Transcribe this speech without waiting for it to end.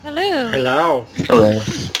Hello. Hello. Hello.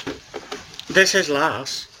 This is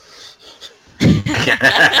Lars.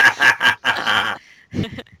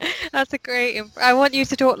 That's a great... I want you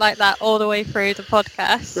to talk like that all the way through the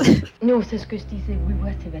podcast. Non, c'est ce que je disais. Oui,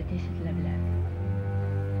 ouais, c'est bête, c'est de la blague.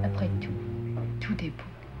 Après tout est beau.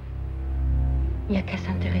 Il n'y a qu'à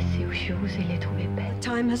s'intéresser aux choses et les trouver belles.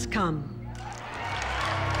 Time has come.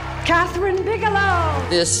 Catherine Bigelow!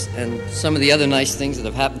 This and some of the other nice things that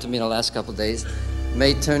have happened to me in the last couple of days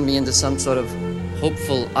may turn me into some sort of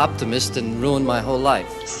hopeful optimist and ruin my whole life.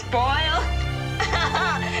 Spoil?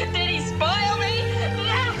 Did he spoil me?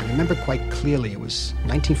 I remember quite clearly, it was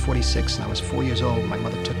 1946 and I was 4 years old. My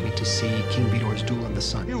mother took me to see King Vidor's Duel in the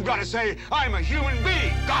Sun. You've got to say, I'm a human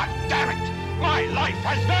being. God damn it. My life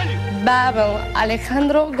has value. Babel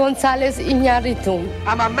Alejandro González Iñárritu.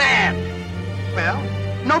 I'm a man. Well,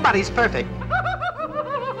 nobody's perfect.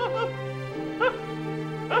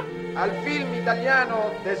 Al film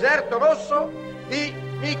italiano Deserto Rosso di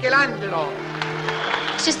Michelangelo.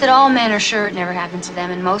 It's just that all men are sure it never happened to them,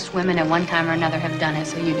 and most women at one time or another have done it,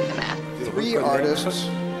 so you do the math. 3 artists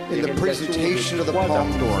in the presentation of the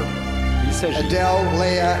Palme d'Or. Adele,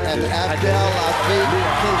 Leia, and Abdel Hafid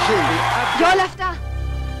Keshi. Για όλα αυτά,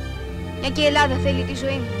 μια και η Ελλάδα θέλει τη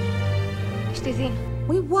ζωή μου. Στη δίνω.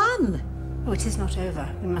 We won! Oh, it is not over.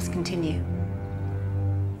 We must continue.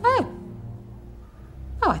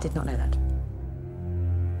 Oh, I did not know that.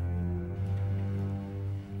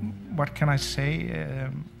 What can I say?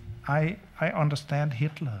 I understand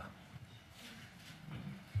Hitler,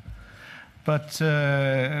 but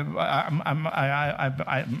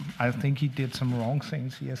I think he did some wrong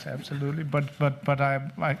things. Yes, absolutely. But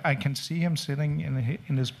I can see him sitting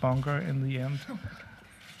in his bunker in the end.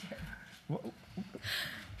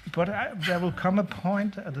 But there will come a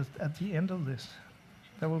point at the end of this.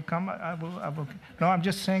 There will come. I will. No, I'm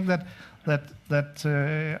just saying that I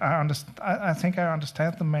understand. I think I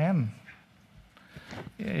understand the man.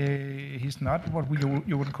 He's not what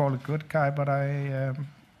you would call a good guy, but I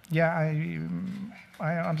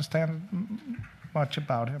understand much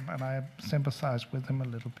about him, and I sympathize with him a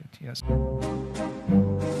little bit. Yes.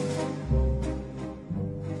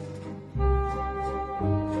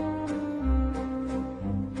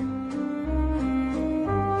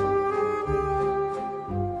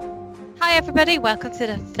 Hi everybody, welcome to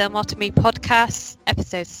the Filmotomy podcast,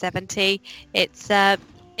 episode 70. It's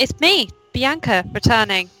me, Bianca,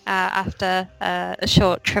 returning after a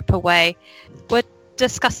short trip away. We're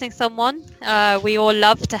discussing someone we all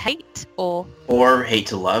love to hate, or hate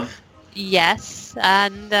to love. Yes,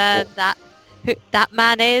 and that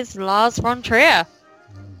man is Lars von Trier.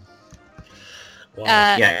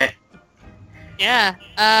 Wow. Yeah.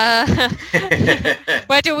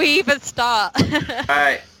 Where do we even start?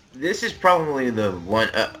 This is probably the one.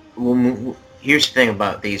 Here's the thing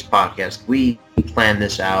about these podcasts. We plan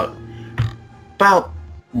this out about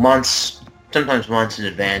months, sometimes months in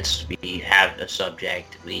advance. We have a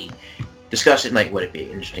subject. We discuss it, like, would it be an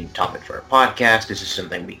interesting topic for a podcast? This is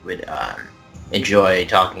something we would enjoy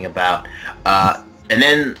talking about. And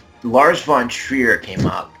then Lars von Trier came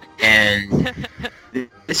up, and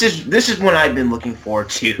this is one I've been looking forward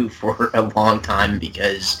to for a long time,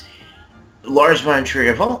 because Lars von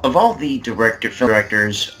Trier, of all the film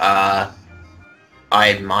directors I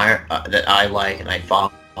admire, that I like and I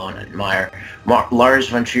follow and admire, Lars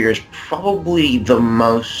von Trier is probably the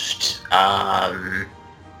most.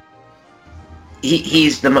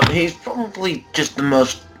 He's probably just the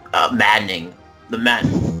most maddening, the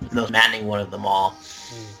most maddening one of them all.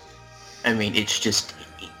 I mean, it's just,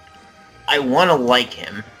 I want to like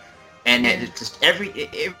him, and it's just every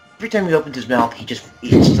time he opens his mouth, he's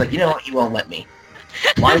just like, you know what, you won't let me.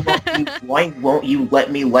 Why won't you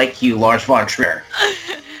let me like you, Lars von Trier?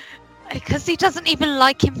 Because he doesn't even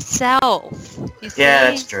like himself. You see?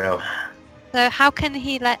 Yeah, that's true. So how can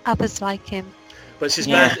he let others like him? But it's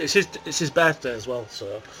his it's his birthday as well,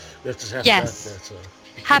 so we have to say happy birthday. So.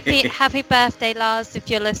 Happy birthday, Lars, if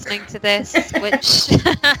you're listening to this, which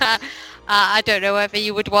I don't know whether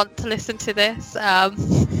you would want to listen to this.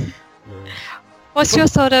 What's your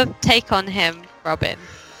sort of take on him, Robin?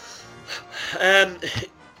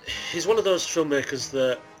 He's one of those filmmakers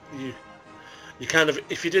that you kind of,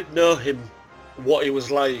 if you didn't know him, what he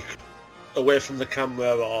was like away from the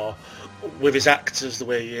camera or with his actors the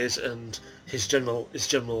way he is and his general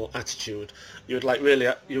attitude, you'd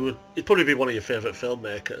he'd probably be one of your favourite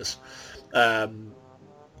filmmakers,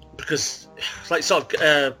 because like sort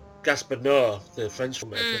of Gaspar Noé, the French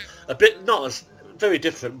filmmaker, a bit not as very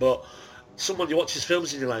different, but someone you watch his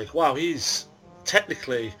films and you're like, wow, he's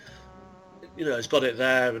technically, he's got it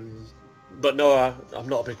there, and But no, I'm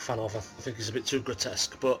not a big fan of. I think he's a bit too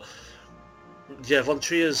grotesque. But yeah, Von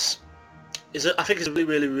Trier's I think he's a really,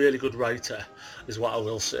 really, really good writer, is what I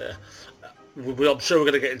will say. I'm sure we're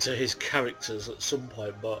going to get into his characters at some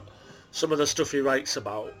point, but some of the stuff he writes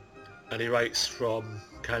about, and he writes from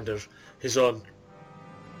kind of his own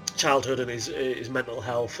childhood and his mental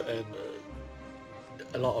health, and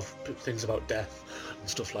a lot of things about death and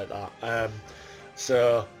stuff like that.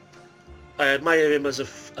 So I admire him as a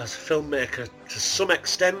filmmaker to some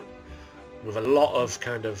extent, with a lot of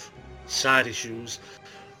kind of side issues.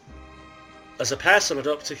 As a person, I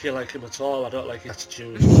don't particularly like him at all. I don't like his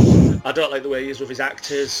attitude. I don't like the way he is with his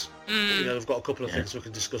actors. You know, we've got a couple of things we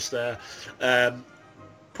can discuss there.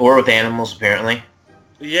 Or with animals, apparently.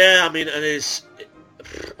 Yeah,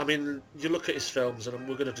 I mean, you look at his films, and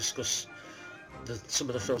we're going to discuss some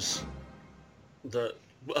of the films that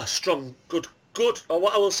are strong, good. Or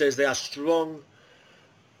what I will say is they are strong.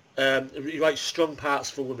 He writes strong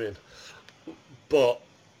parts for women, but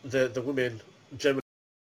the women generally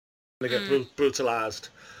get brutalised,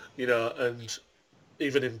 you know. And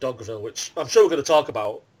even in Dogville, which I'm sure we're going to talk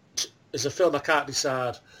about, is a film I can't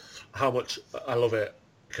decide how much I love it,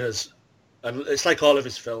 because, and it's like all of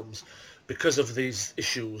his films, because of these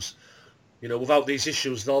issues. You know, without these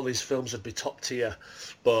issues, all these films would be top tier.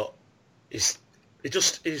 But he's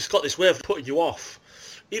got this way of putting you off.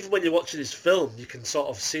 Even when you're watching his film, you can sort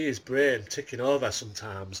of see his brain ticking over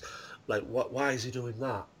sometimes. Like, why is he doing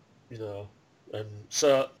that? You know, and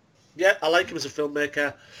so yeah, I like him as a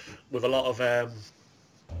filmmaker with a lot of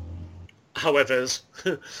howevers.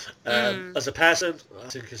 As a person, I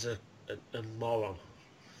think he's a moron.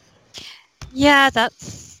 Yeah,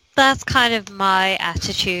 that's kind of my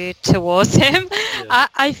attitude towards him. Yeah.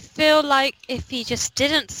 I feel like if he just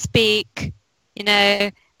didn't speak, you know,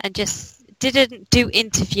 and just didn't do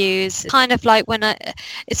interviews, kind of like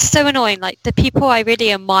it's so annoying, like the people I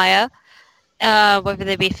really admire, whether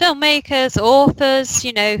they be filmmakers, authors,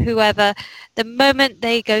 you know, whoever, the moment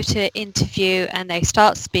they go to an interview and they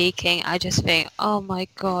start speaking, I just think, oh my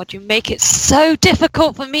God, you make it so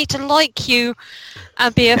difficult for me to like you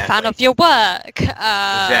and be a fan of your work.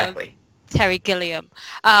 Exactly. Terry Gilliam.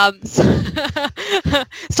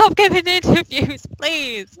 Stop giving interviews,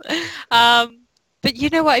 please. But you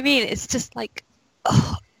know what I mean? It's just like,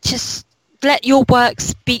 just let your work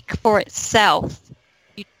speak for itself.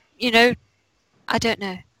 You know, I don't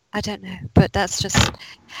know, but that's just,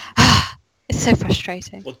 it's so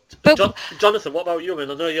frustrating. Well, Jonathan, what about you? I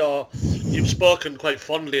mean, I know you've spoken quite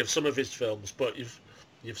fondly of some of his films, but you've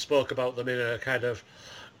spoke about them in a kind of,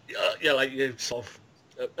 like you're sort of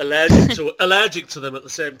allergic to them at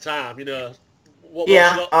the same time. You know,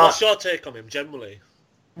 what's your take on him generally?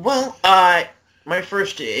 Well, my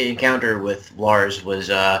first encounter with Lars was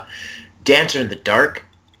Dancer in the Dark,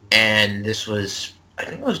 and this was, I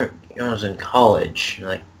think I was in college.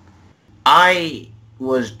 Like, I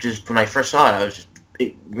was just, when I first saw it, I was just,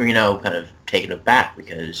 you know, kind of taken aback,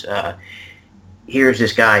 because here's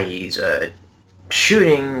this guy, he's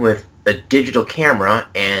shooting with a digital camera,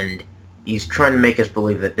 and he's trying to make us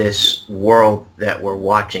believe that this world that we're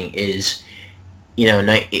watching is, you know,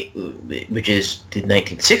 which is the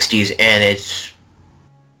 1960s, and it's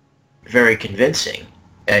very convincing.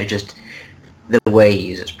 Just the way he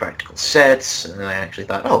uses practical sets, and I actually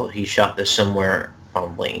thought, oh, he shot this somewhere,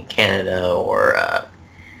 probably in Canada or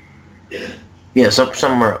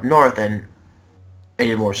somewhere up north. And I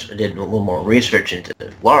did a little more research into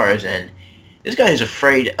Lars, and this guy is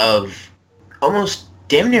afraid of almost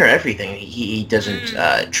damn near everything. He doesn't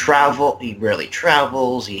travel. He rarely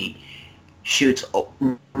travels. He shoots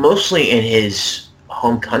mostly in his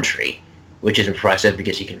home country, which is impressive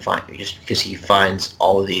because he finds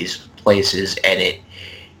all of these places, and it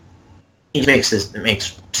makes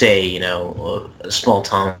say, you know, a small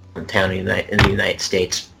town in the United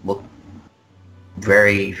States look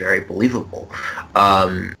very, very believable.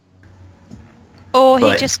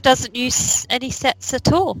 He just doesn't use any sets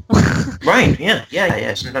at all. Right?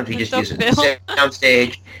 Yeah. Sometimes he just uses the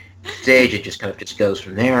soundstage. It just kind of just goes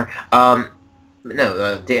from there. Dancer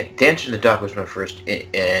in the Dark was my first.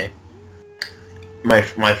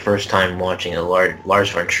 My first time watching a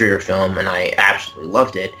Lars von Trier film, and I absolutely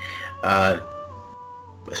loved it,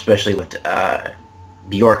 especially with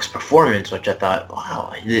Bjork's performance, which I thought,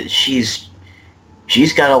 wow, she's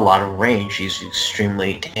got a lot of range. She's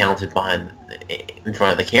extremely talented in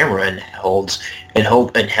front of the camera, and held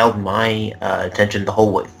my attention the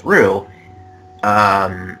whole way through.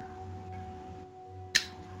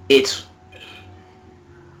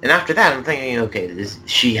 And after that, I'm thinking, okay,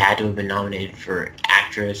 she had to have been nominated for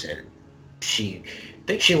actress, and I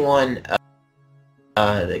think she won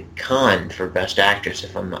the Cannes for Best Actress,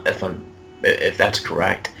 if that's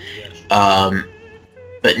correct.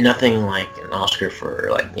 But nothing like an Oscar for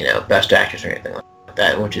Best Actress or anything like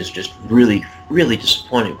that, which is just really, really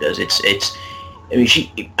disappointing because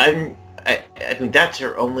I think that's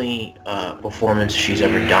her only performance she's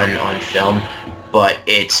ever done on film, but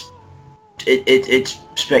I thought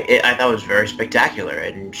it was very spectacular,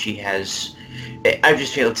 and she has. I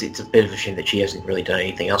just feel it's a bit of a shame that she hasn't really done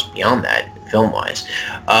anything else beyond that, film-wise.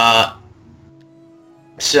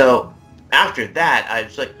 So after that, I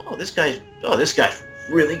was like, this guy's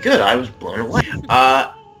really good. I was blown away.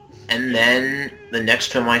 And then the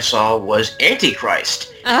next film I saw was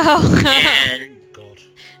Antichrist. Oh. And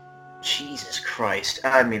Jesus Christ!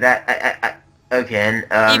 I mean that. Again.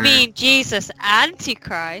 You mean Jesus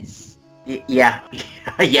Antichrist? Yeah.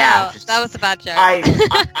 Oh, that was a bad joke.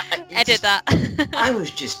 Edit that. I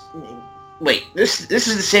was just wait. This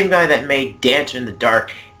is the same guy that made Dancer in the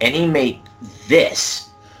Dark, and he made this,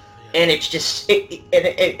 and it's just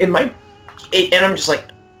and I'm just like,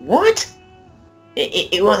 what?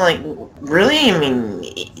 It was like, really? I mean,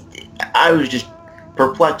 I was just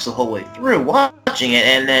perplexed the whole way through watching it,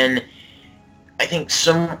 and then I think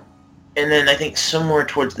somewhere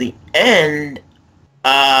towards the end,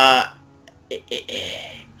 I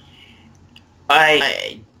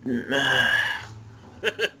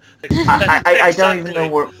don't even know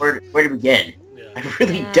where to begin. Yeah. I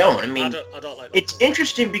really don't. I mean, I don't like it's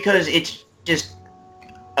interesting because it's just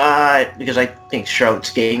because I think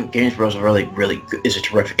Charlotte Gainsbourg is a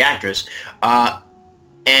terrific actress,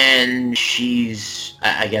 and she's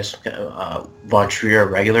I guess Von Trier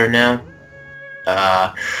regular now.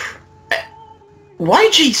 Why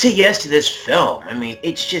did she say yes to this film? I mean,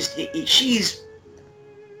 it's just she's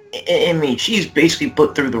basically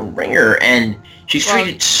put through the ringer, and she's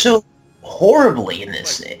treated so horribly in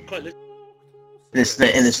this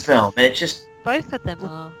film, and it's just both of them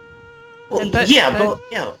are. Well, both.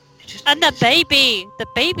 And the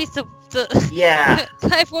baby's the yeah.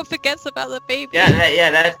 Everyone forgets about the baby.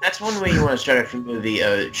 That's one way you want to start a movie: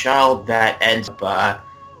 a child that ends up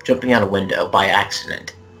jumping out a window by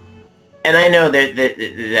accident. And I know that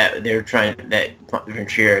they're trying that Von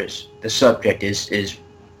Trier's the subject is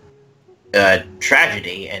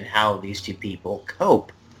tragedy and how these two people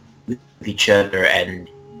cope with each other and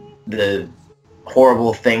the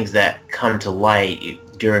horrible things that come to light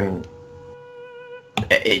during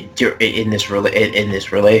in this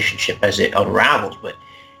relationship as it unravels. But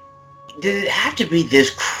did it have to be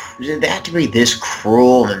this? Did it have to be this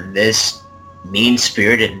cruel and this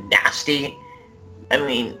mean-spirited and nasty? I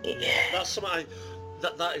mean, that's something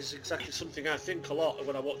that is exactly something I think a lot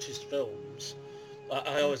when I watch his films.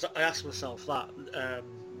 I ask myself that.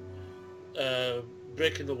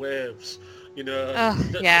 Breaking the Waves,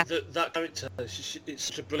 that character, it's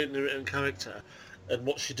such a brilliantly written character, and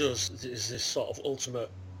what she does is this sort of ultimate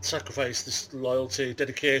sacrifice, this loyalty,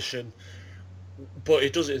 dedication, but he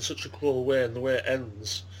does it in such a cruel way, and the way it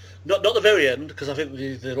ends. Not the very end, because I think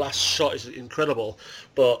the last shot is incredible,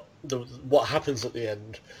 but what happens at the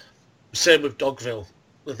end. Same with Dogville.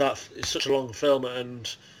 That is such a long film,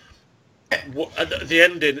 and at the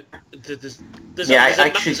ending,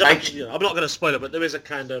 I'm not going to spoil it, but there is a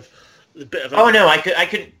kind of a bit of. Oh no, I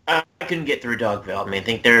couldn't get through Dogville. I mean, I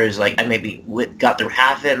think there is I maybe got through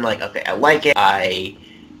half of it. I'm like, okay, I like it.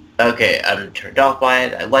 I'm turned off by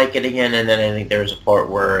it. I like it again, and then I think there was a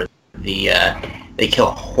part where they kill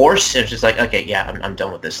a horse, and it's just like, okay, yeah, I'm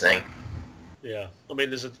done with this thing. Yeah, I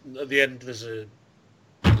mean, at the end there's a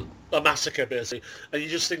massacre basically, and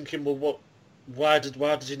you're just thinking, well, why did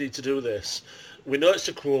you need to do this? We know it's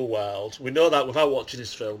a cruel world. We know that without watching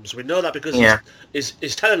his films. We know that because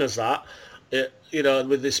he's telling us that, and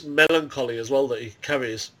with this melancholy as well that he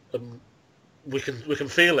carries, we can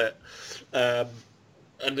feel it. And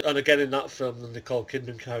again in that film, the Nicole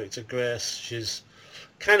Kidman character Grace, she's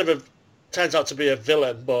kind of turns out to be a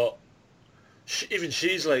villain, but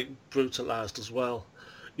she's like brutalized as well,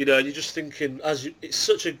 and you're just thinking, it's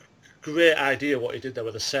such a great idea what he did there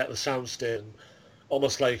with the set, the soundstage,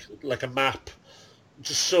 almost like a map,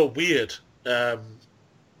 just so weird.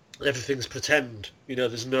 Everything's pretend,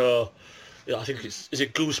 there's no, I think is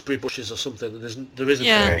it gooseberry bushes or something, there isn't.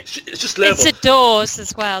 Yeah. It's just labeled. It's the doors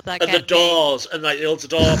as well that and the doors, and he holds the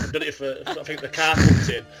door open for I think the car comes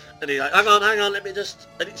in, and he's like, hang on, let me just,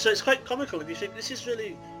 so it's quite comical, and you think this is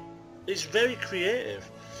really, it's very creative,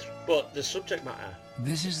 but the subject matter.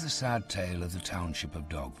 This is the sad tale of the township of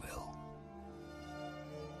Dogville.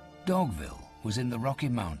 Dogville was in the Rocky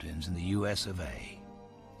Mountains in the US of A.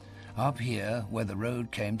 Up here, where the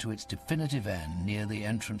road came to its definitive end near the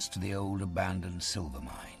entrance to the old abandoned silver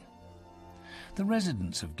mine. The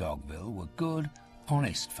residents of Dogville were good,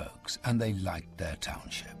 honest folks, and they liked their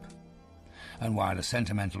township. And while a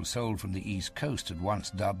sentimental soul from the East Coast had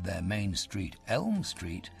once dubbed their main street Elm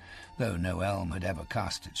Street, though no elm had ever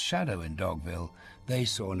cast its shadow in Dogville, they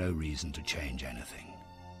saw no reason to change anything.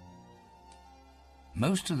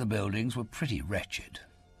 Most of the buildings were pretty wretched,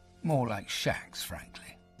 more like shacks,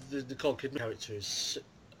 frankly. The Nicole Kidman character is...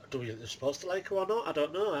 Do we supposed to like her or not? I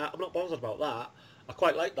don't know. I'm not bothered about that. I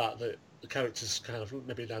quite like that the character's kind of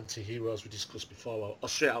maybe an anti-hero, as we discussed before, or a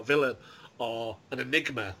straight-out villain, or an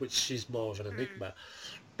enigma, which she's more of an enigma.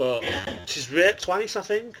 But she's raped twice, I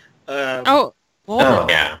think. Yeah.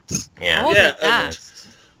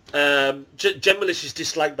 Generally she's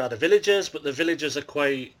disliked by the villagers, but the villagers are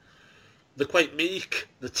quite meek,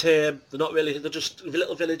 they're tame, they're just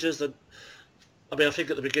little villagers. I think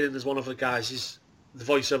at the beginning there's one of the guys, the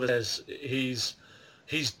voiceover says he's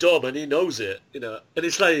dumb and he knows it, and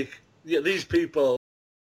it's like, these people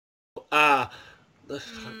are,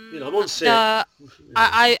 I'm on set. No,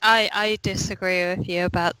 I disagree with you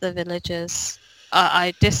about the villagers.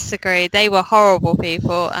 I disagree. They were horrible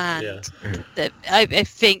people, and I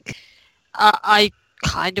think I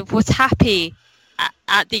kind of was happy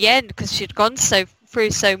at the end because she'd gone through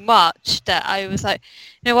so much that I was like,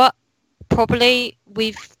 you know what? Probably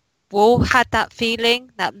we've all had that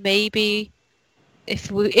feeling that maybe if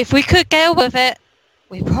we could get on with it,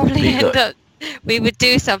 we probably we would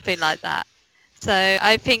do something like that. So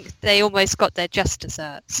I think they almost got their just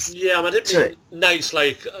desserts. Yeah, it would be nice,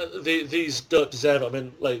 like, these don't deserve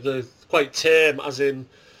it. Like, they're quite tame, as in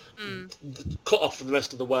cut off from the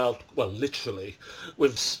rest of the world, well, literally,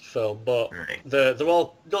 with film, but they're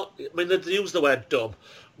all not... they use the word dumb.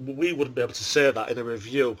 We wouldn't be able to say that in a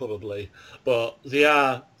review, probably, but they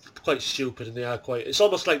are quite stupid, and they are quite... It's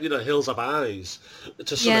almost like, Hills Have Eyes,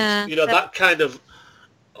 to some extent, that kind of...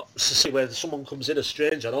 where someone comes in, a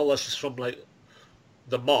stranger, and all that's just from, like,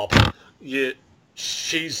 the mob,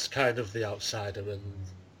 she's kind of the outsider and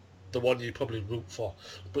the one you probably root for.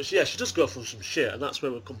 But she does go through some shit, and that's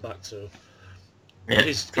where we'll come back to.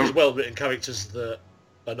 His well-written characters that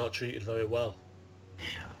are not treated very well.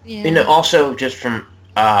 Yeah. Also, just from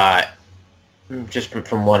what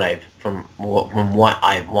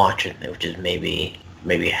I'm watching, which is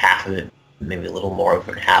maybe half of it, maybe a little more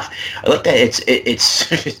over half. I looked at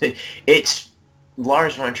it's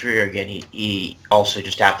Lars von Trier again. He also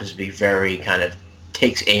just happens to be very kind of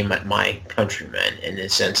takes aim at my countrymen in the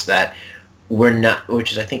sense that we're not,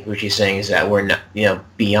 which is I think what she's saying is that we're not,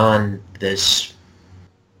 beyond this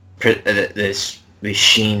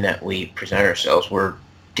machine that we present ourselves. We're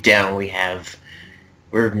down.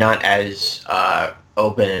 We're not as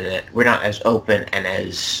open and we're not as open and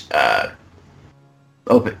as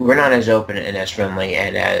we're not as open and as friendly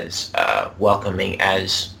and as welcoming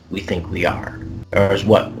as we think we are, or as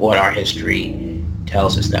what our history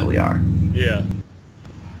tells us that we are. Yeah.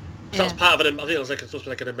 So that's part of it. I think it was supposed to be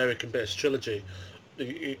like an American-based trilogy,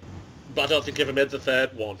 but I don't think he ever made the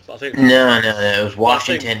third one. But I think no, it was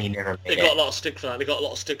Washington. He never made it. He got a lot of stick for that. And he got a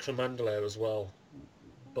lot of stick for Mandalay as well.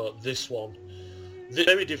 But this one,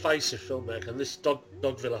 very divisive filmmaker, and this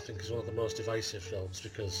Dogville I think is one of the most divisive films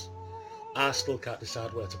because I still can't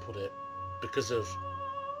decide where to put it because of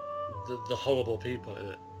the horrible people in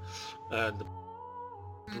it and the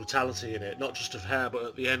brutality in it, not just of her, but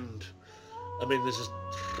at the end. We're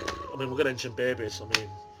going to mention babies.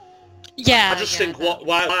 I just think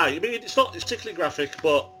why? It's not particularly graphic,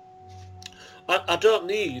 but I don't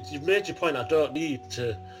need. You've made your point. I don't need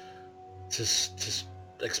to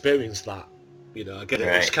experience that. I get it.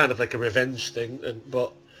 Right. It's kind of like a revenge thing,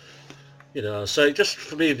 but so just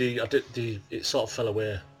for me, it sort of fell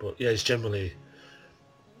away. But yeah, it's generally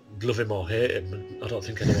love him or hate him. And I don't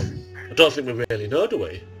think we really know, do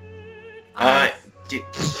we?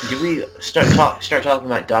 Do we start talking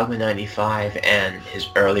about Dogma 95 and his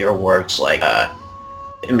earlier works? Like,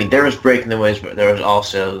 there was Breaking the Waves, but there was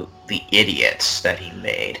also The Idiots that he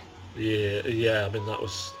made. Yeah.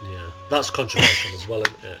 That's controversial as well,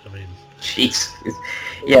 isn't it? Jeez.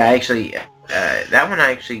 Yeah, actually, that one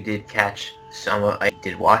I actually did catch some. I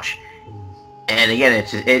did watch, and again,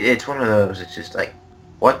 it's one of those. It's just like,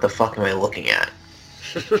 what the fuck am I looking at?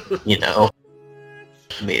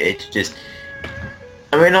 It's just.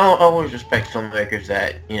 I'll always respect filmmakers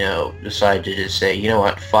that, decide to just say, you know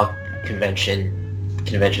what, fuck conventional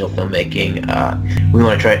filmmaking. I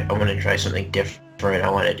want to try something different. I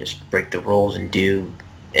want to just break the rules and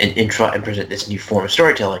try and present this new form of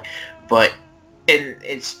storytelling. But, and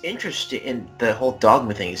it's interesting, and the whole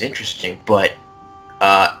dogma thing is interesting, but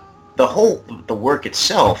the work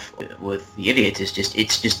itself with The Idiots is it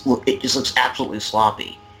just looks absolutely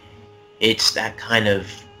sloppy. It's that kind of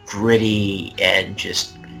gritty and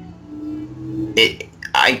just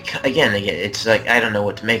again, it's like I don't know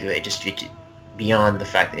what to make of it. Just beyond the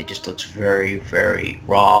fact that it just looks very, very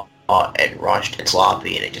raw and rushed and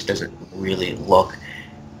sloppy, and it just doesn't really look.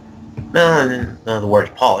 No, the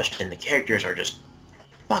word's polished, and the characters are just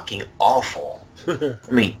fucking awful. I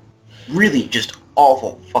mean, really just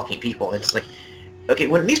awful fucking people. It's like, okay,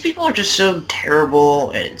 when these people are just so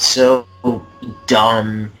terrible and so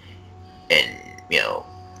dumb and,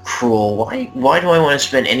 cruel, why do I want to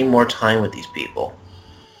spend any more time with these people?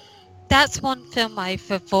 That's one film I've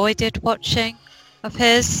avoided watching of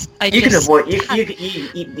his. You've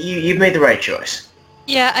made the right choice.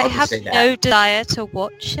 Yeah, I have no desire to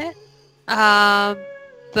watch it.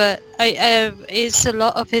 But it's a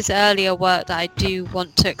lot of his earlier work that I do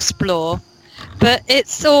want to explore. But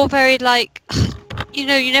it's all very like, you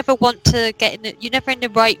never want to you're never in the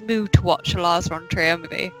right mood to watch a Lars von Trier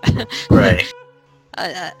movie. Right.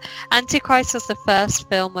 Antichrist was the first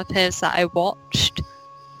film of his that I watched.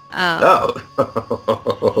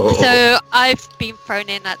 So I've been thrown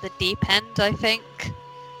in at the deep end, I think,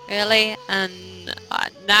 really, and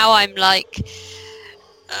now I'm like,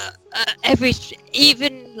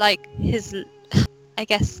 even like his, I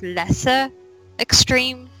guess, lesser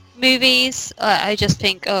extreme movies, I just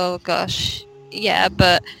think, oh gosh, yeah,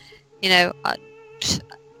 but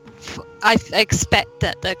I expect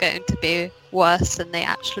that they're going to be worse than they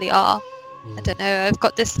actually are. I don't know,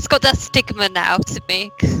 it's got that stigma now to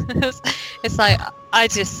me. It's like,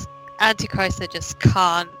 Antichrist, I just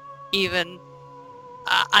can't even,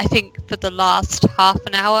 I think for the last half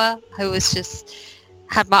an hour, I was just,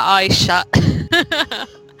 had my eyes shut.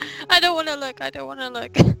 I don't want to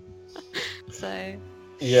look. So.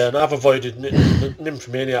 Yeah, and I've avoided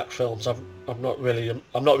nymphomaniac films. I'm not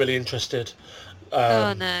really interested.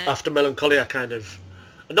 Oh no. After Melancholia, kind of,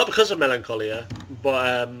 not because of Melancholia,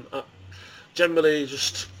 but generally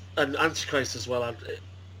just, and Antichrist as well.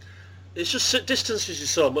 It's just, it distances you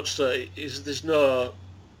so much that there's no,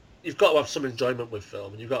 you've got to have some enjoyment with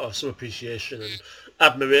film, and you've got to have some appreciation and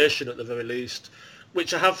admiration at the very least,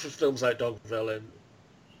 which I have for films like Dogville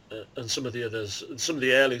and some of the others, and some of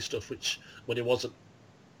the early stuff, which when it wasn't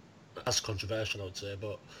as controversial, I would say.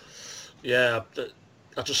 But yeah,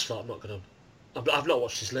 I just thought I've not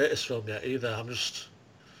watched his latest film yet either.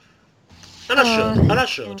 I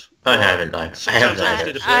should. I haven't.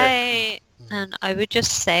 And I would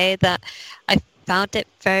just say that I found it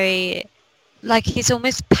very, like, he's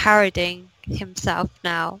almost parodying himself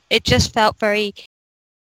now. It just felt very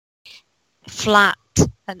flat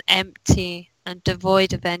and empty and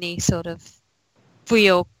devoid of any sort of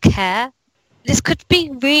real care. This could be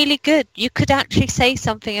really good. You could actually say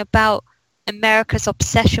something about America's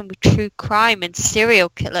obsession with true crime and serial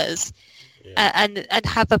killers, and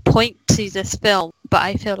have a point to this film. But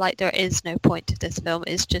I feel like there is no point to this film.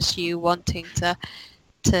 It's just you wanting to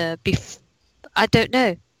be, I don't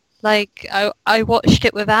know. Like, I watched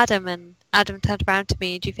it with Adam, and Adam turned around to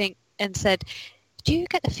me and said, do you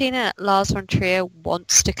get the feeling that Lars von Trier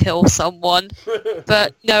wants to kill someone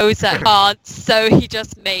but knows that can't, so he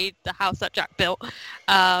just made the house that Jack built?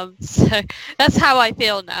 So that's how I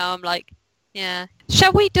feel now. I'm like, yeah.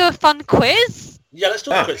 Shall we do a fun quiz? Yeah, let's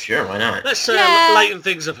do a quiz. Sure, why not? Let's lighten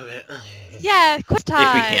things up a bit. Yeah, quiz time.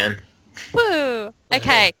 If we can. Woo!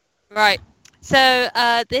 Okay, right. So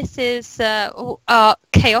this is our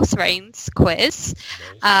Chaos Reigns quiz,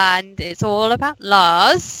 and it's all about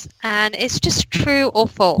Lars, and it's just true or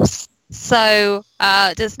false. So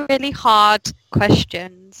there's really hard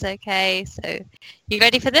questions, okay? So you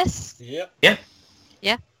ready for this? Yep. Yeah.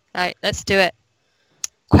 Yeah? All right, let's do it.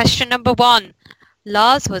 Question number 1.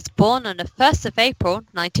 Lars was born on the 1st of April,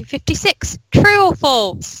 1956. True or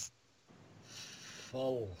false?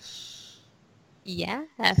 False.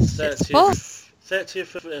 Yes, it's false.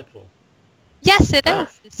 30th of April. Yes, it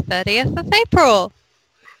is. It's 30th of April.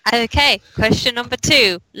 Okay, question number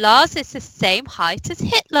 2. Lars is the same height as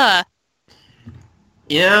Hitler.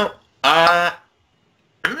 I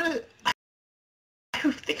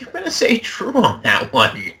think I'm gonna say true on that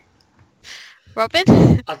one. Robin?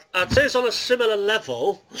 I'd say it's on a similar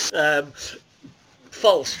level.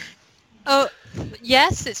 False. Oh,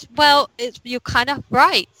 yes. You're kind of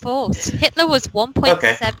right. False. Hitler was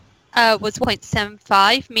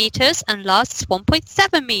 1.75 meters, and Lars is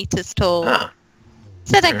 1.7 meters tall.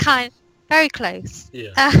 So they're very close.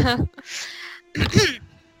 Yeah.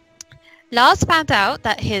 Lars found out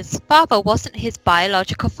that his father wasn't his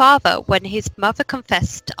biological father when his mother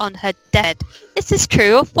confessed on her dead. Is this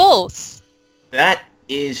true or false? That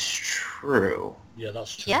is true. Yeah,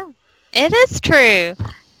 that's true. Yeah, it is true.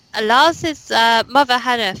 Lars's mother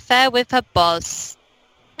had an affair with her boss,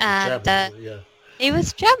 and he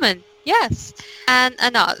was German, yes, and a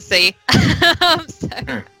Nazi.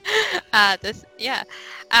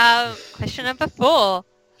 Question number 4.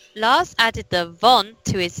 Lars added the von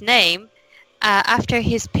to his name after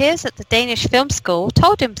his peers at the Danish film school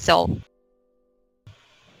told him so.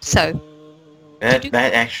 So.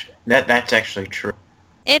 That's actually true.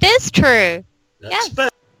 It is true.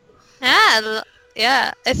 That's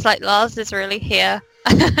Yeah, it's like Lars is really here.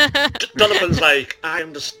 Donovan's like, I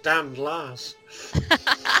understand Lars.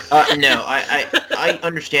 No, I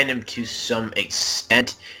understand him to some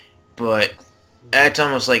extent, but that's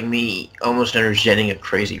almost like me almost understanding a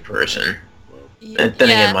crazy person. And then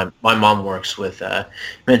again, my mom works with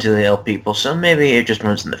mentally ill people, so maybe it just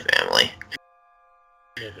runs in the family.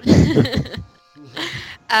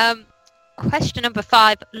 Question number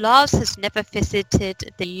 5. Lars has never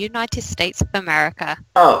visited the United States of America.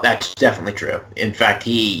 Oh, that's definitely true. In fact,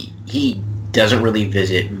 he doesn't really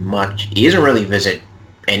visit much. He doesn't really visit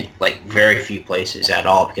very few places at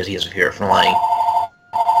all because he has a fear of flying.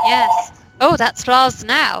 Yes. Oh, that's Lars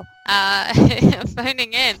now.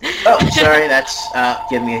 Phoning in. Oh, sorry. That's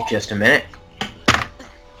give me just a minute.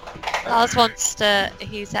 Lars wants to.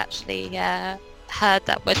 He's actually heard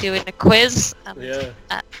that we're doing a quiz. And,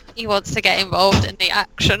 he wants to get involved in the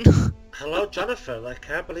action. Hello, Jennifer. I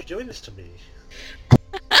can't believe you're doing this to me.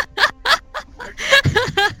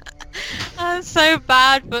 That's so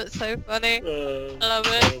bad, but so funny. I love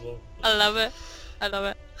it. Terrible. I love it. I love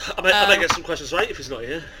it. I might get some questions right if he's not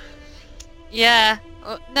here. Yeah.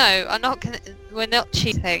 No, I'm not gonna. We're not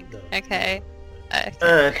cheating. No. Okay.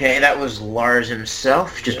 Okay, that was Lars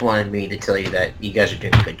himself. Just wanted me to tell you that you guys are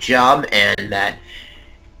doing a good job, and that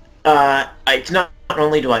it's not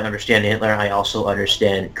only do I understand Hitler, I also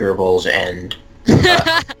understand Goebbels and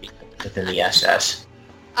within the SS.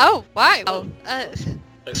 Oh wow!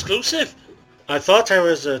 Exclusive. I thought I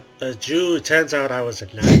was a Jew. It turns out I was a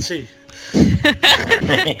Nazi. Fucking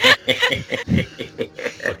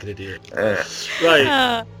idiot.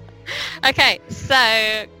 Right. Okay,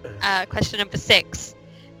 so question number 6.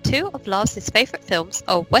 2 of Lars' favourite films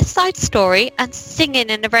are West Side Story and Singing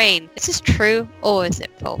in the Rain. Is this true or is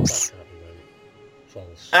it false?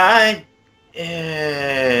 False. I'll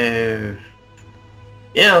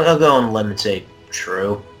go on a limb and say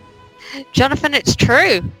true. Jonathan, it's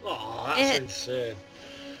true. Oh, that's insane.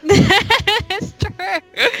 It's true.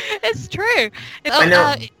 It's true. I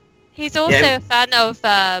know. He's also a fan of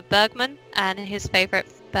Bergman, and his favourite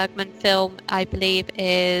Bergman film, I believe,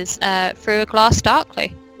 is Through a Glass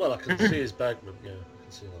Darkly. Well, I can see his Bergman, yeah. I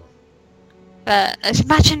can see that. But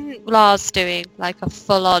imagine Lars doing like a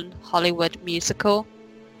full-on Hollywood musical.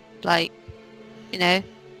 Like,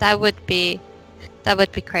 that would be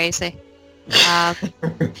crazy.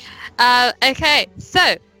 Okay,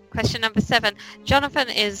 so question number 7. Jonathan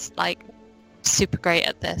is like super great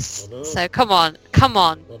at this. Oh, no. So come on, oh,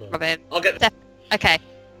 no. Robin. I'll get it. Okay.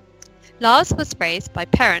 Lars was raised by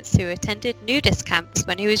parents who attended nudist camps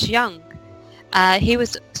when he was young. He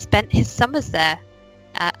spent his summers there.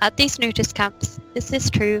 At these nudist camps, is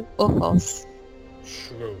this true or false?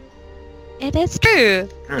 True. It is true.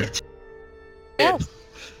 Yes.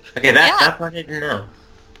 Okay, that part I didn't know.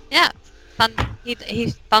 Yeah. Fun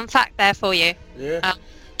fact there for you. Yeah.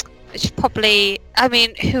 Which probably,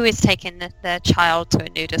 who is taking their child to a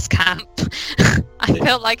nudist camp? I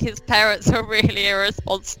feel like his parents are really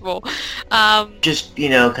irresponsible. Just,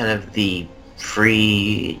 kind of the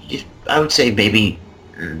free, I would say baby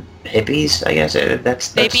hippies, I guess.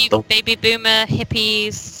 That's baby boomer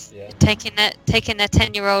hippies taking a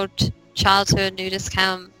 10-year-old child to a nudist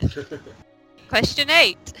camp. Question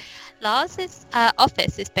 8. Lars's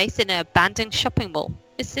office is based in an abandoned shopping mall.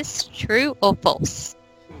 Is this true or false?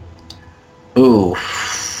 Ooh.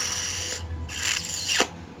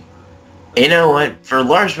 You know what? For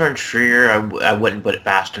Lars von Trier, I wouldn't put it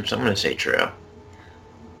past him, so I'm going to say true.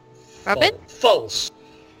 Robin? False.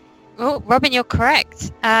 Oh, Robin, you're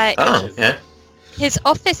correct. Okay. His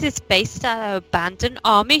office is based at an abandoned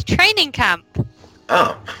army training camp.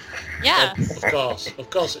 Oh. Yeah. Of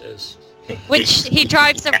course it is. Which he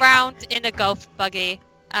drives around in a golf buggy.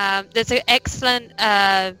 There's an excellent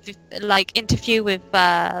interview with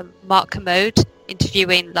Mark Commode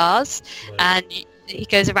interviewing Lars, and he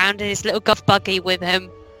goes around in his little golf buggy with him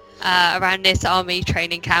around this army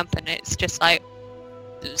training camp, and it's just like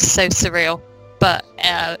so surreal, but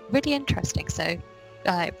really interesting. So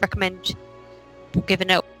I recommend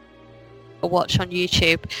giving it a watch on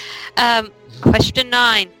YouTube. Question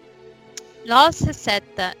 9. Lars has said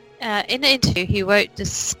that in the interview he wrote the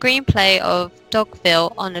screenplay of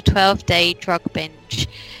Dogville on a 12-day drug binge.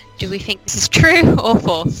 Do we think this is true or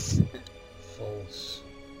false? False.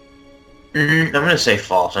 I'm gonna say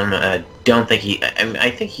false. I don't think he.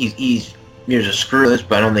 I think he's there's a screw loose,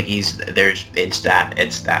 but I don't think it's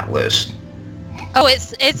that loose. Oh,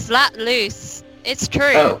 it's that loose. It's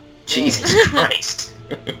true. Oh, Jesus Christ!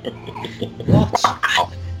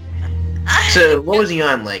 Wow. So what was he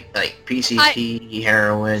on? Like PCP,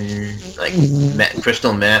 heroin, like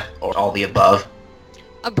crystal meth, or all the above?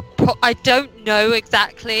 I don't know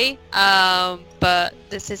exactly, but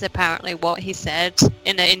this is apparently what he said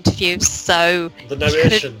in an interview. So the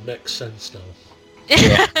narration makes sense now.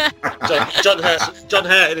 John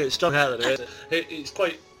Hare, it's John Hare. It's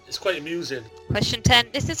quite amusing. Question 10.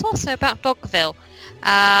 This is also about Dogville.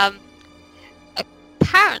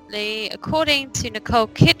 Apparently, according to Nicole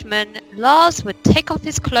Kidman, Lars would take off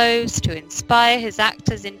his clothes to inspire his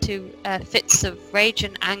actors into fits of rage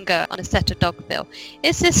and anger on a set of Dogville.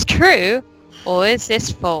 Is this true, or is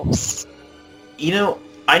this false? You know,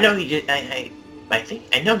 I know he did. I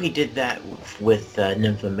know he did that with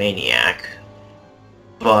Nymphomaniac,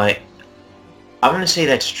 but I'm gonna say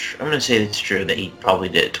that's true. I'm gonna say it's true that he probably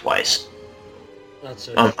did it twice. That's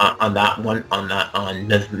it. On that one, on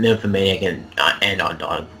Nymphomaniac and on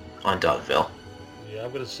Dogville. Yeah,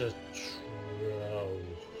 I'm gonna say true.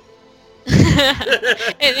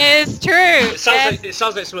 It is true. It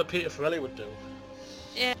sounds like something Peter Farrelly would do.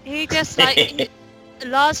 Yeah, he just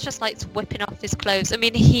Lars just likes whipping off his clothes. I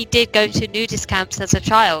mean, he did go to nudist camps as a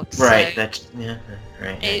child. Right. So That's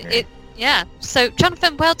right. Yeah. So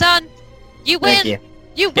Jonathan, well done. You win. Thank you.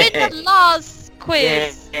 You win the Lars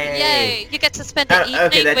quiz. Yay. You get to spend the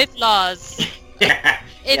evening with Lars. The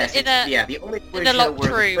only quiz show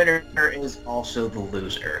where the winner is also the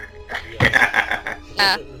loser.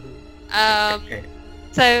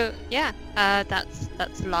 So yeah,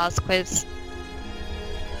 that's Lars quiz.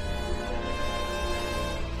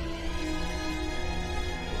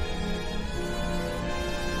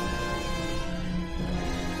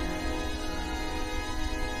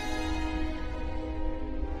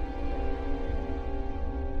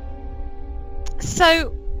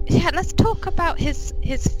 So, yeah, let's talk about his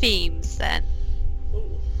themes then.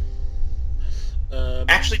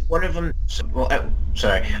 Actually, one of them.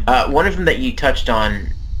 One of them that you touched on,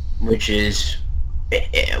 which is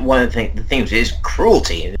one of the themes is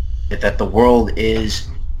cruelty. That the world is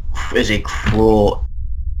a cruel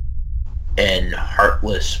and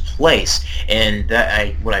heartless place, and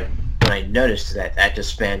that what I noticed is that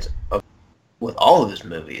just spans with all of his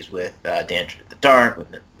movies, with Dancer in the Dark,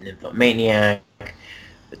 with Nymphomaniac,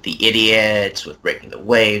 with The Idiots, with Breaking the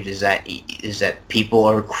Waves, is that people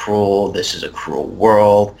are cruel, this is a cruel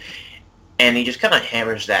world, and he just kind of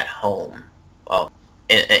hammers that home.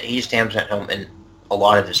 And he just hammers that home in a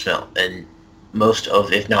lot of his films, and most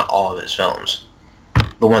of, if not all of his films,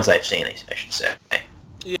 the ones I've seen, I should say.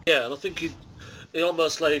 Yeah, and I think he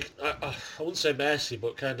almost like, I wouldn't say mercy,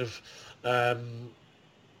 but kind of,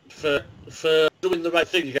 for doing the right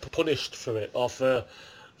thing, you get punished for it, or for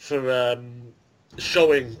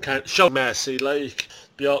showing mercy, like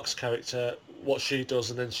Bjork's character, what she does,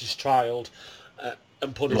 and then she's trialed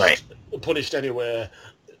and punished anyway.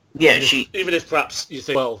 Yeah, even if perhaps you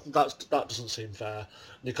think, well, that doesn't seem fair.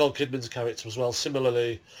 Nicole Kidman's character as well,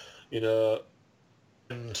 similarly,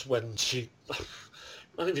 and when she, I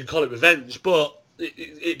don't even call it revenge, but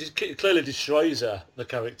it clearly destroys her, the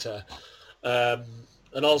character,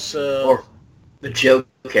 and also. Or the Joe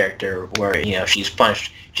character, where she's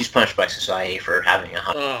punished by society for having a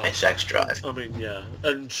high sex drive. I mean, yeah,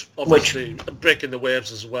 and obviously Breaking the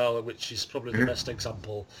Waves as well, which is probably the best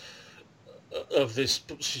example of this.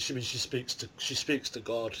 She speaks to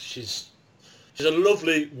God. She's a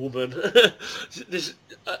lovely woman.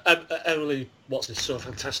 Emily Watson is so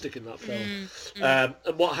fantastic in that film. And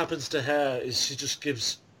what happens to her is she just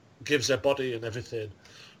gives her body and everything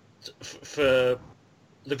for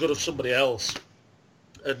the good of somebody else.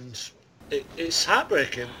 And it's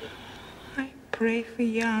heartbreaking. I pray for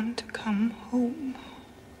Jan to come home.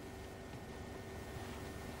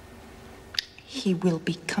 He will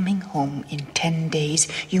be coming home in 10 days.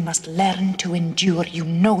 You must learn to endure. You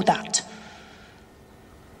know that.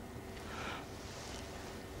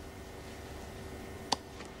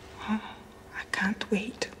 Oh, I can't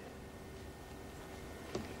wait.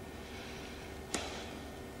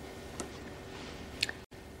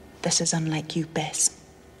 This is unlike you, Bess.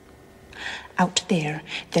 Out there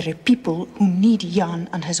are people who need Jan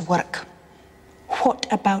and his work. What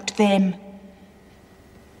about them?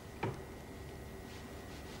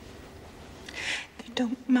 They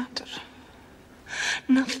don't matter.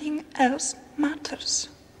 Nothing else matters.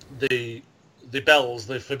 The the bells,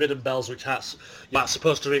 the forbidden bells, which you're not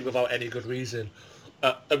supposed to ring without any good reason,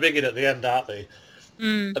 are ringing at the end, aren't they?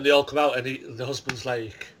 Mm. And they all come out, and the husband's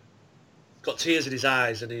like, got tears in his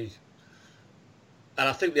eyes, and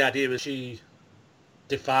I think the idea is she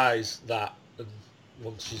defies that, and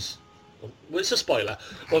once she's, well, it's a spoiler,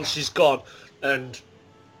 once she's gone, and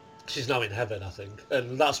she's now in heaven, I think,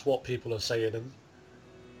 and that's what people are saying, and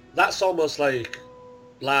that's almost like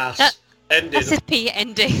Lars ending. That's his P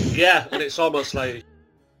ending. Yeah, and it's almost like,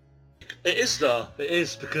 it is though, it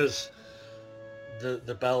is, because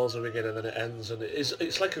the bells are ringing and then it ends, and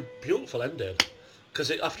it's like a beautiful ending,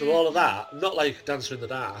 because after all of that, not like Dancer in the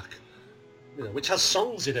Dark, you know, which has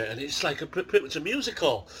songs in it, and it's like pretty much a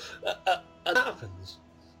musical, and that happens.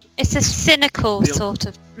 It's a cynical sort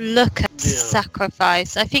of look at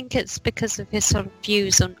sacrifice. I think it's because of his sort of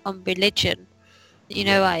views on religion. You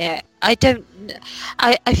know, I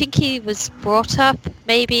think he was brought up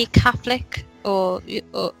maybe Catholic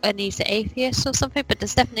and he's an atheist or something, but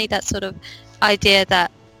there's definitely that sort of idea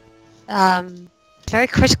that very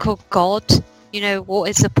critical of God. You know, what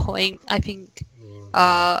is the point, I think,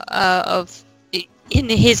 of, in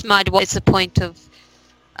his mind, what is the point of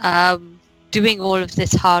doing all of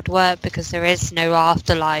this hard work because there is no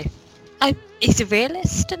afterlife. He's a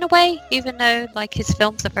realist in a way, even though like his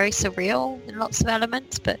films are very surreal in lots of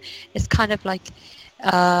elements, but it's kind of like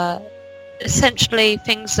essentially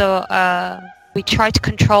things are we try to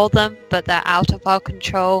control them, but they're out of our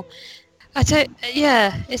control. It's a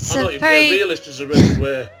very... realist is a really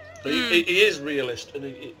way. He is realist,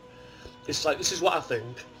 and it's like, this is what I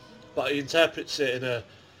think, but he interprets it in a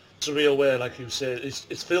surreal way, like you say.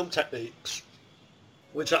 It's film techniques,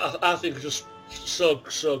 which I think are just so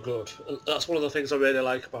good. And that's one of the things I really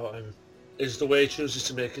like about him, is the way he chooses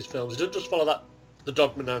to make his films. He doesn't just follow the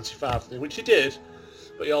Dogma 95 thing, which he did,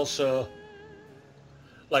 but he also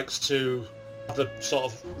likes to have the sort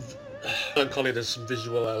of melancholy. There's some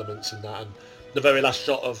visual elements in that, and the very last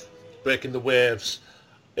shot of Breaking the Waves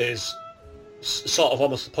is sort of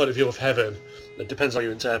almost the point of view of heaven. It depends how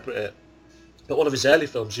you interpret it. But one of his early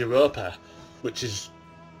films, Europa, which is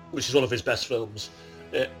one of his best films,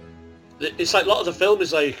 it's like a lot of the film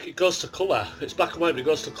is like, it goes to colour. It's black and white, but it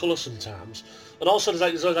goes to colour sometimes. And also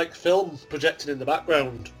there's like film projected in the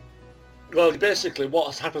background. Well, basically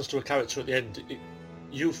what happens to a character at the end,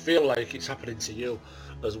 you feel like it's happening to you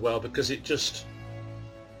as well, because it just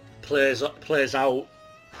plays out.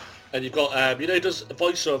 And you've got, he does a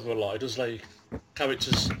voiceover a lot. He does like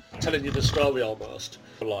characters telling you the story almost.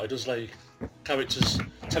 A lot. He does like characters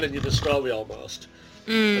telling you the story almost.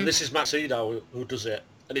 And this is Max Edow who does it.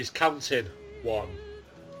 And he's counting 1,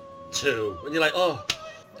 2, and you're like, oh,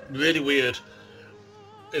 really weird.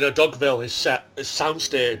 In a Dogville, his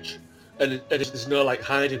soundstage, and there's no like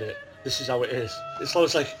hiding it. This is how it is. It's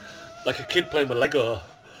almost like a kid playing with Lego,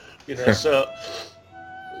 you know. So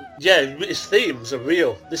yeah, his themes are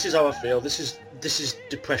real. This is how I feel. This is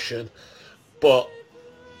depression, but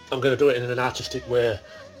I'm going to do it in an artistic way,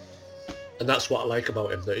 and that's what I like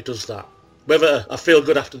about him, that he does that. Whether I feel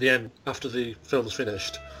good after the film's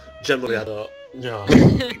finished, generally I don't. No.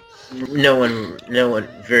 No one.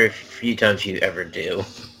 Very few times you ever do.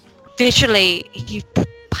 Visually,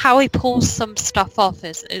 how he pulls some stuff off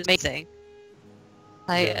is amazing.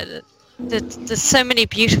 Like, there's so many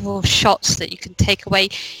beautiful shots that you can take away.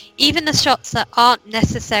 Even the shots that aren't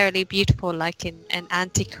necessarily beautiful, like in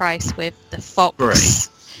Antichrist with the fox, right,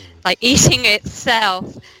 like eating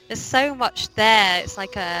itself. There's so much there. It's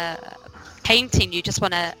like a painting you just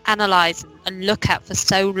want to analyze and look at for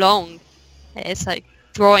so long. It's like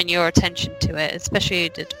drawing your attention to it, especially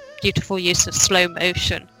the beautiful use of slow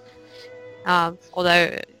motion.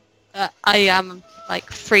 Although I am like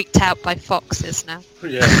freaked out by foxes now.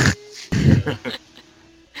 Yeah.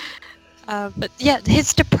 But yeah,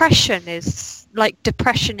 his depression is like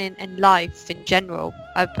depression in life in general.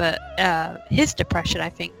 But his depression, I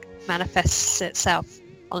think, manifests itself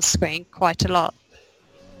on screen quite a lot.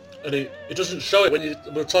 And he doesn't show it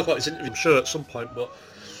we'll talk about his interview, I'm sure, at some point, but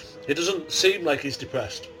he doesn't seem like he's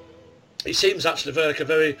depressed. He seems actually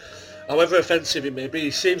very, however offensive he may be,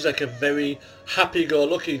 he seems like a very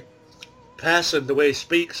happy-go-lucky person, the way he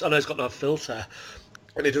speaks. I know he's got no filter,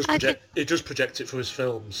 and he does project it for his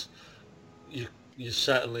films. You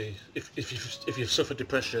certainly, if you've suffered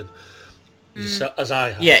depression, as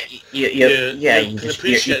I have, you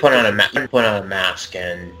put on a mask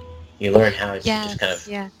and you learn how to just kind of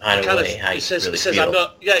hide away how you really feel.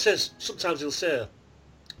 It says, sometimes he'll say,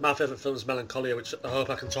 my favourite film is Melancholia, which I hope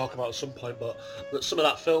I can talk about at some point, but some of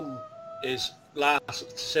that film is Lars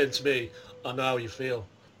saying to me, I know how you feel,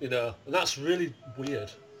 you know, and that's really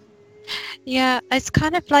weird. Yeah, it's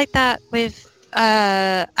kind of like that with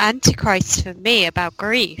Antichrist for me about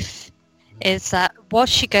grief is that what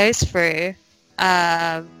she goes through,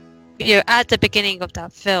 at the beginning of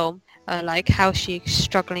that film, like how she's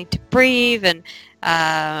struggling to breathe and,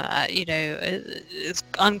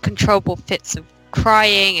 uncontrollable fits of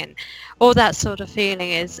crying and all that sort of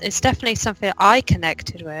feeling is definitely something I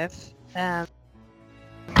connected with.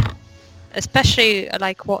 Especially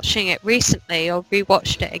like watching it recently or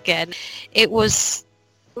rewatched it again, it was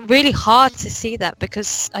really hard to see that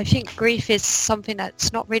because I think grief is something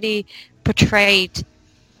that's not really portrayed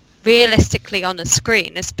realistically on the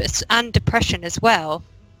screen, and depression as well.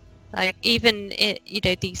 Like even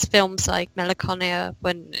these films like Melancholia,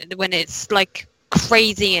 when it's like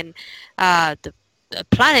crazy and the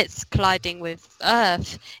planets colliding with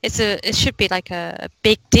Earth, it should be like a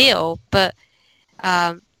big deal, but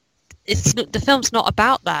the film's not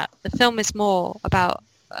about that. The film is more about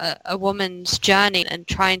a woman's journey and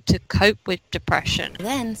trying to cope with depression.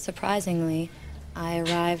 Then, surprisingly, I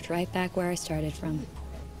arrived right back where I started from.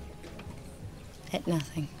 At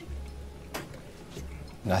nothing.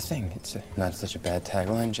 Nothing? It's not such a bad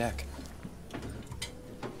tagline, Jack.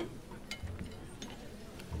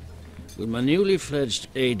 Will my newly fledged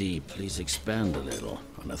AD please expand a little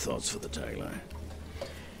on the thoughts for the tagline?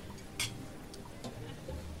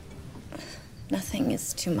 Nothing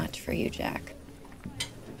is too much for you, Jack.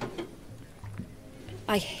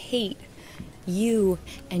 I hate you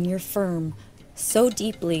and your firm so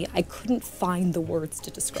deeply I couldn't find the words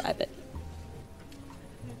to describe it.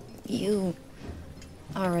 You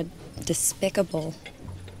are a despicable,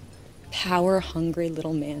 power-hungry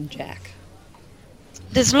little man, Jack.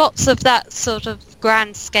 There's lots of that sort of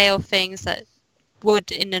grand scale things that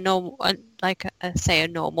would in a normal, say a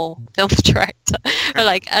normal film director, or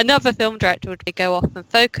like another film director would go off and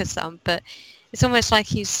focus on, but it's almost like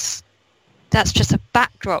that's just a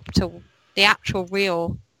backdrop to the actual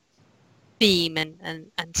real theme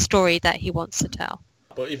and story that he wants to tell.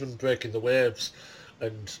 But even Breaking the Waves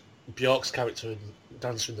and Bjork's character in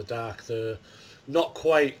Dancer in the Dark, they're not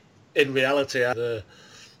quite in reality, they're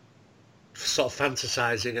sort of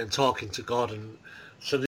fantasizing and talking to God, and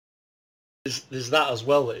so there's that as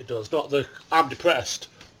well that it does. Not the I'm depressed,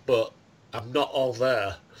 but I'm not all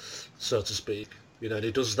there, so to speak. And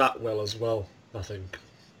he does that well as well, I think.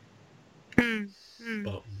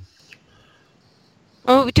 But,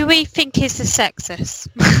 do we think he's a sexist?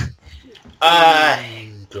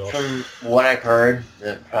 From what I've heard,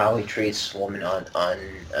 that probably treats women on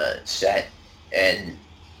set and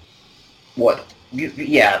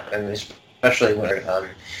especially when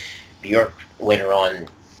Bjork later on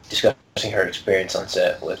discussing her experience on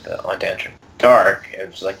set with on Dancer in the Dark, it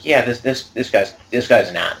was like, yeah, this guy's a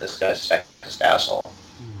sexist asshole.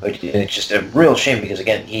 But it's just a real shame because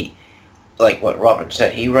again, he, like what Robert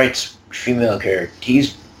said, he writes female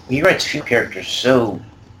characters. He writes female characters so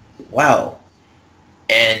well,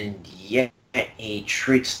 and yet he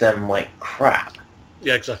treats them like crap.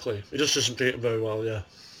 Yeah, exactly. He just doesn't treat them very well. Yeah.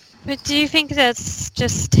 But do you think that's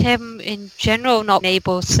just him in general not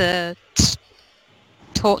able to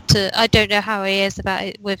talk to? I don't know how he is about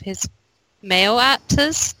it with his male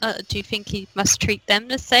actors. Do you think he must treat them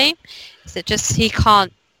the same? Is it just he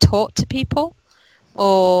can't talk to people,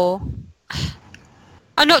 or?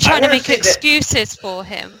 I'm not trying to make excuses for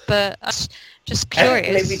him, but I'm just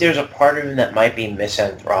curious. Maybe there's a part of him that might be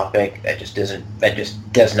misanthropic, that just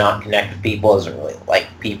does not connect with people, doesn't really like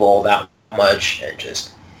people that much, and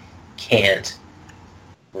just can't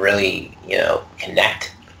really,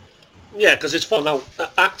 connect. Yeah, because it's fallen out.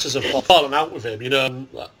 Actors have fallen out with him.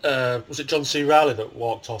 Was it John C. Reilly that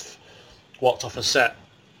walked off a set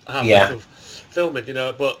halfway through filming?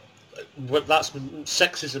 But that's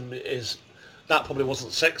sexism is. That probably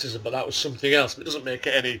wasn't sexism, but that was something else. It doesn't make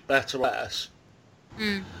it any better or worse.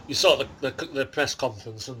 You saw the press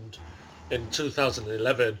conference in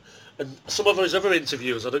 2011, and some of his other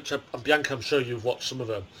interviews. Bianca, I'm sure you've watched some of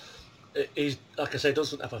them. He, like I say,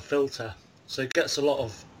 doesn't have a filter, so he gets a lot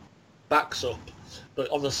of backs up. But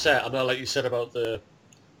on the set, I know, like you said about the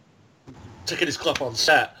taking his club on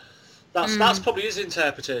set. That's probably his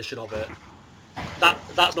interpretation of it.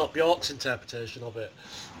 That's not Bjork's interpretation of it.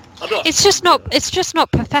 It's just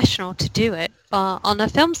not professional to do it on a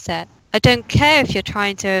film set. I don't care if you're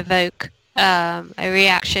trying to evoke a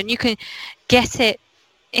reaction. You can get it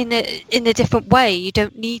in a different way. You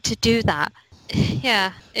don't need to do that.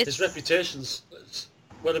 Yeah, his reputation's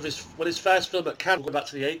when his first film at Cannes, going back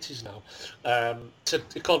to the 80s now.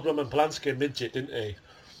 He called Roman Polanski a midget, didn't he?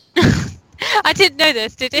 I didn't know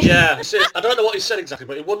this, did he? Yeah, I don't know what he said exactly,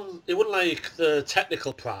 but he won like the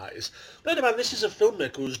technical prize. But anyway, this is a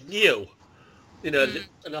filmmaker who's new, and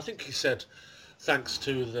I think he said thanks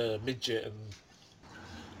to the midget and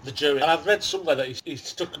the jury. And I've read somewhere that he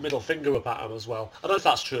stuck a middle finger up at him as well. I don't know if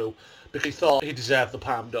that's true, because he thought he deserved the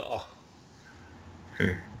Palme d'Or.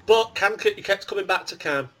 But he kept coming back to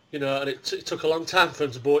Cannes, and it took a long time for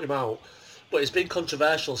him to vote him out. But it's been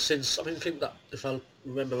controversial since, I think that, if I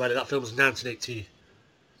remember rightly, that film was 1980.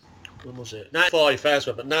 When was it? 1940 first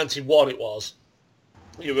one, but 91 it was.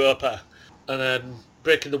 Europa. And then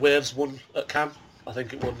Breaking the Waves won at Cannes. I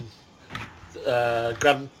think it won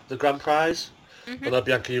the Grand Prize. I know,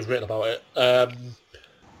 Bianca, you've written about it.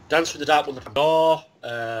 Dance with the Dark won the Palme d'Or.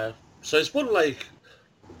 So it's won, like,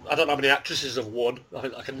 I don't know how many actresses have won. I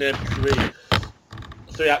think I can name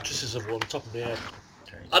three actresses have won, top of my head.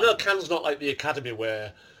 I know Cannes not like the Academy,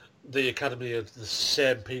 where the Academy are the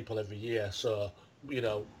same people every year, so, we're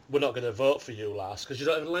not going to vote for you, Lars, because you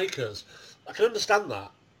don't even like us. I can understand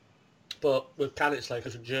that. But with Cannes, it's like a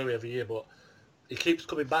different jury every year, but he keeps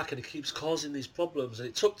coming back and he keeps causing these problems, and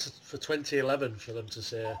it took for 2011 for them to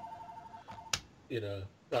say,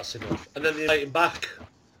 that's enough. And then they invite him back.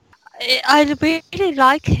 I really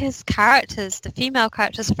like his characters. The female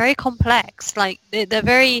characters are very complex. Like, they're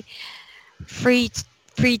very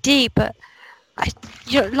 3D, but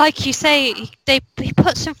like you say, he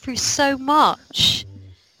puts them through so much,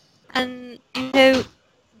 and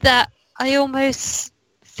that I almost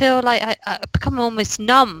feel like I become almost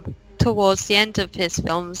numb towards the end of his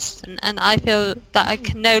films, and I feel that I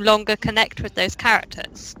can no longer connect with those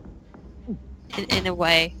characters in a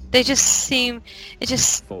way. They just seem, it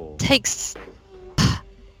just takes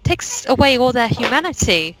away all their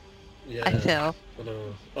humanity. Yeah, I feel. I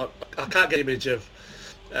know. I can't get an image of,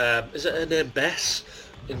 is it her name Bess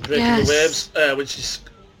in Breaking the Waves, when she's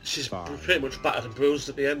pretty much battered and bruised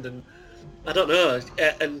at the end, and I don't know,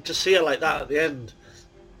 and to see her like that at the end,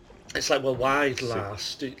 it's like, well, why,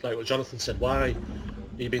 Lars? Like what Jonathan said, why are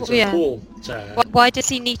you being so cool to her? Why does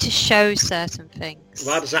he need to show certain things?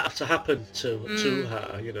 Why does that have to happen to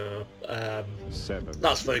her,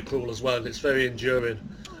 That's very cruel as well, and it's very enduring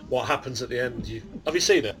what happens at the end. Have you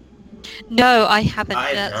seen it? No, I haven't.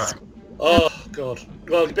 I have not. Oh, God.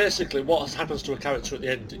 Well, basically, what happens to a character at the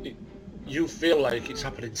end, you feel like it's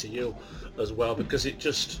happening to you as well, because it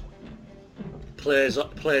just plays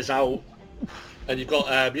out. And you've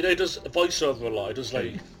got, he does a voiceover a lot. He does,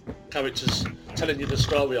 like, characters telling you the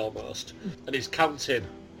story almost. And he's counting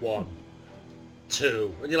 1,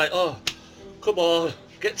 2. And you're like, oh, come on,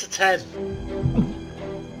 get to 10.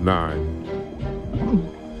 9.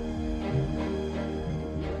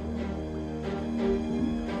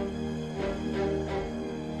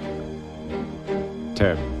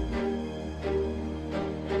 10.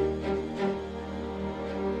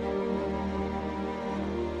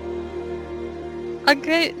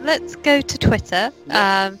 Let's go to Twitter.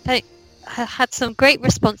 I had some great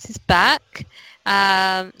responses back.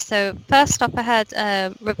 So first off, I had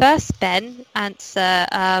Reverse Ben answer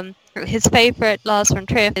his favourite Lars von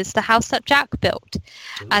Trier is The House That Jack Built,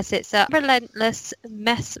 as it's a relentless,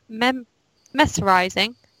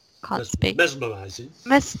 mesmerising. Can't speak. Mesmerising.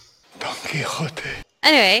 Don Quixote.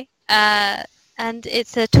 Anyway, and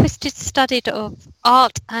it's a twisted study of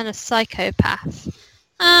art and a psychopath.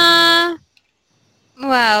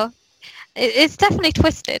 Well, it's definitely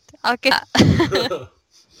twisted. I'll give that.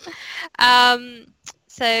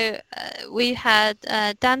 So we had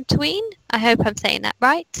Dan Tween. I hope I'm saying that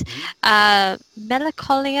right.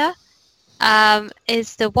 Melancholia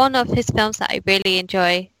is one of his films that I really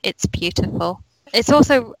enjoy. It's beautiful. It's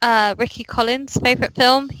also Ricky Collins' favourite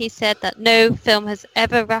film. He said that no film has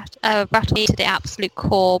ever rattled me to the absolute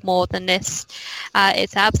core more than this.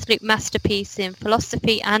 It's an absolute masterpiece in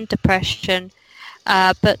philosophy and depression.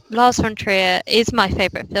 But Lars von Trier is my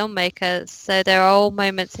favourite filmmaker, so there are all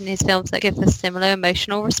moments in his films that give a similar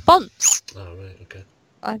emotional response. Oh, right, okay.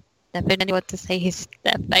 I've never known anyone to say he's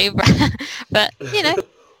their favourite, but,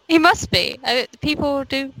 he must be. People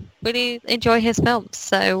do really enjoy his films,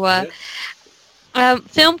 so...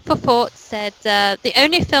 Film for Thought said the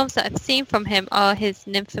only films that I've seen from him are his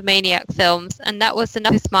Nymphomaniac films, and that was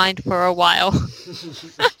enough his mind for a while.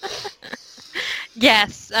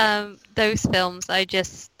 Yes, those films, I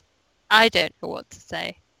don't know what to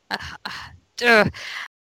say.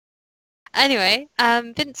 Anyway,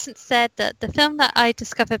 Vincent said that the film that I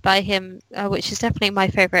discovered by him, which is definitely my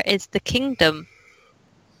favourite, is The Kingdom.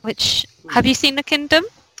 Have you seen The Kingdom?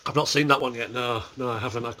 I've not seen that one yet, no, I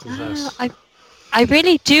haven't, I confess. I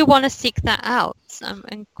really do want to seek that out.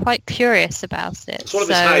 I'm quite curious about it. It's one of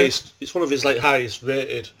his highest. It's one of his highest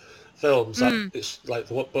rated films. It's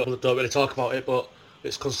like what people don't really talk about it, but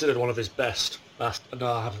it's considered one of his best. No,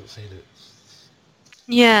 I haven't seen it.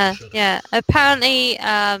 Yeah, yeah. Apparently,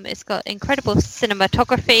 it's got incredible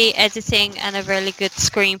cinematography, editing, and a really good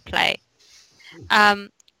screenplay.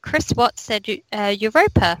 Chris Watts said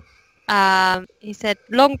Europa. He said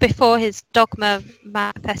long before his Dogma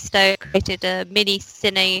manifesto created a mini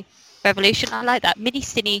cine revolution. I like that, mini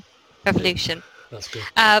cine revolution. That's good.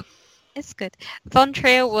 It's good. Von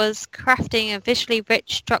Trier was crafting a visually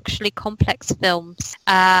rich, structurally complex films.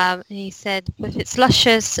 He said, with its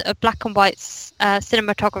luscious black and white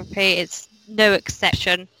cinematography, it's no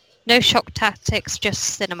exception. No shock tactics, just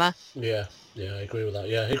cinema. Yeah, I agree with that.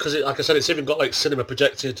 Yeah, because like I said, it's even got like cinema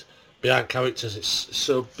projected behind characters. It's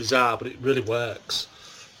so bizarre, but it really works.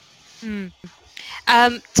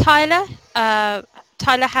 Tyler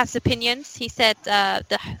has opinions. He said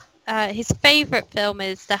his favourite film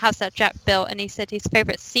is The House That Jack Built, and he said his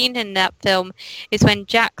favourite scene in that film is when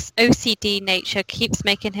Jack's OCD nature keeps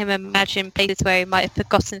making him imagine places where he might have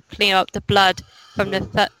forgotten to clean up the blood from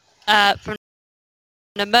the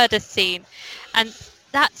murder scene, and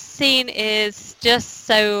that scene is just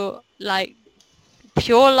so like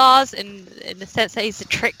pure Lars in the sense that he's a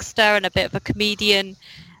trickster and a bit of a comedian.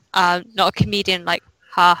 Not a comedian like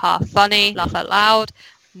ha ha funny, laugh out loud,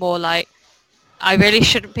 more like I really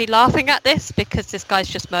shouldn't be laughing at this because this guy's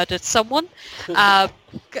just murdered someone,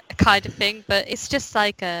 kind of thing. But it's just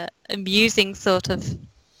like a amusing sort of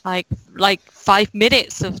like 5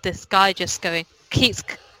 minutes of this guy just keeps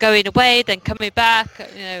going away, then coming back,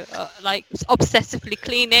 like obsessively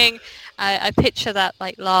cleaning. I picture that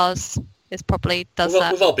like Lars is probably does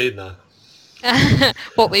that. We've all been there.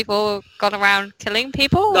 What, we've all gone around killing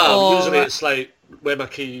people? No, usually it's like, where my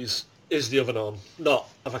keys, is the oven on? Not,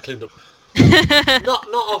 have I cleaned up? not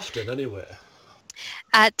often, anyway.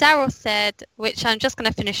 Daryl said, which I'm just going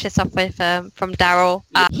to finish this off with from Daryl.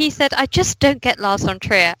 He said, I just don't get Lars von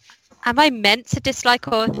Trier. Am I meant to dislike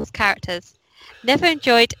all of his characters? Never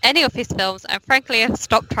enjoyed any of his films, and frankly I've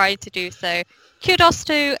stopped trying to do so. Kudos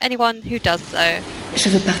to anyone who does so. Je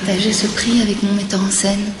veux partager ce prix avec mon metteur en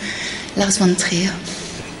scène, Lars von Trier,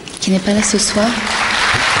 qui n'est pas là ce soir.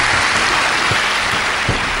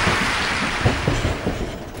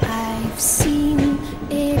 I've seen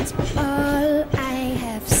it all. I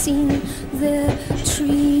have seen the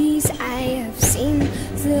trees. I have seen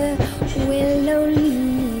the willow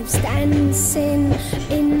leaves dancing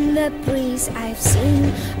in the breeze. I've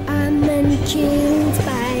seen a man killed